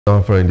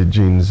Zamfara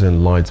Indigenes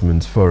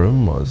Enlightenment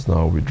Forum has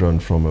now withdrawn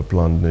from a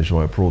planned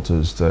nationwide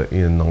protest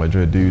in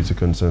Nigeria due to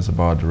concerns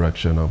about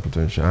direction and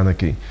potential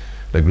anarchy.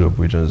 The group,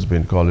 which has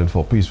been calling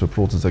for peaceful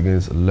protests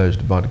against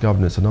alleged bad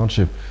governance and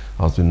hardship,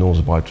 has been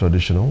urged by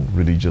traditional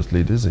religious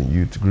leaders and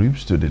youth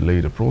groups to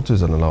delay the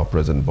protest and allow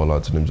President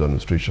Bola Tinubu's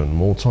administration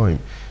more time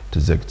to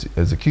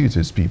execute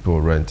its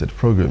people-oriented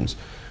programs.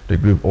 The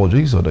group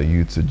urges other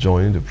youth to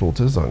join the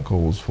protest and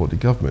calls for the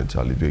government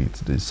to alleviate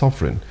the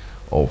suffering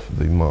of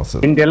the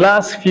masses. In the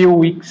last few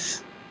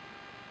weeks,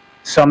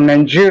 some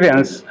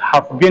Nigerians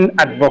have been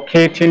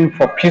advocating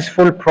for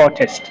peaceful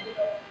protest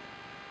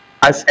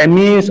as a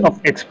means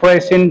of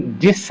expressing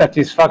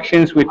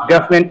dissatisfactions with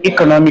government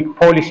economic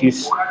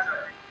policies,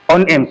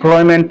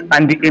 unemployment,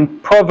 and the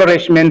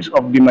impoverishment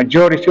of the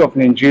majority of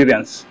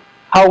Nigerians.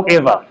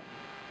 However,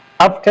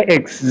 after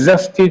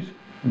exhaustive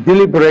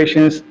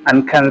deliberations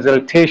and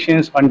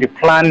consultations on the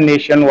planned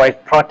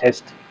nationwide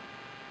protest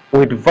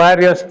with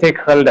various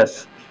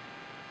stakeholders,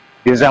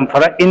 the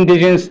Zamfara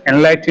Indigenes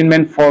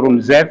Enlightenment Forum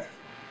 (ZIEF)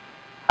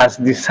 has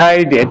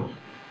decided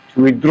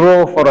to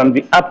withdraw from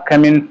the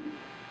upcoming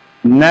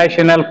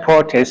national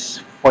protests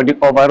for the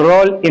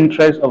overall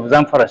interest of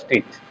Zamfara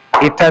State.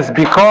 It has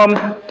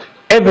become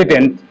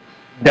evident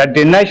that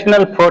the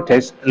national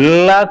protests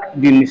lack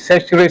the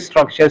necessary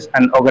structures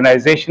and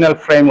organizational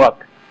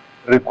framework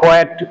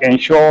required to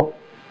ensure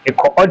a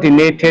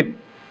coordinated,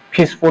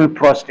 peaceful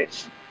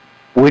protest.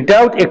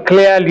 Without a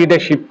clear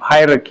leadership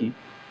hierarchy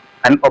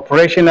and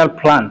operational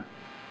plan,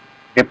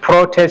 the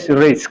protest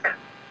risk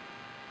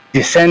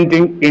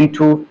descending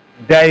into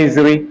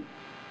disarray,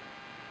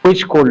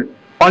 which could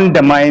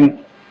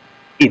undermine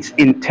its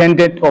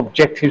intended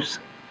objectives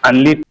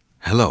and lead.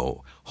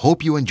 Hello,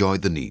 hope you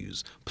enjoyed the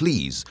news.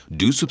 Please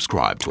do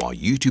subscribe to our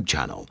YouTube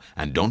channel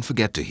and don't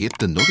forget to hit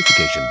the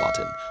notification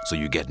button so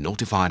you get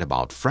notified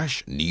about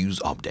fresh news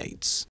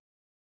updates.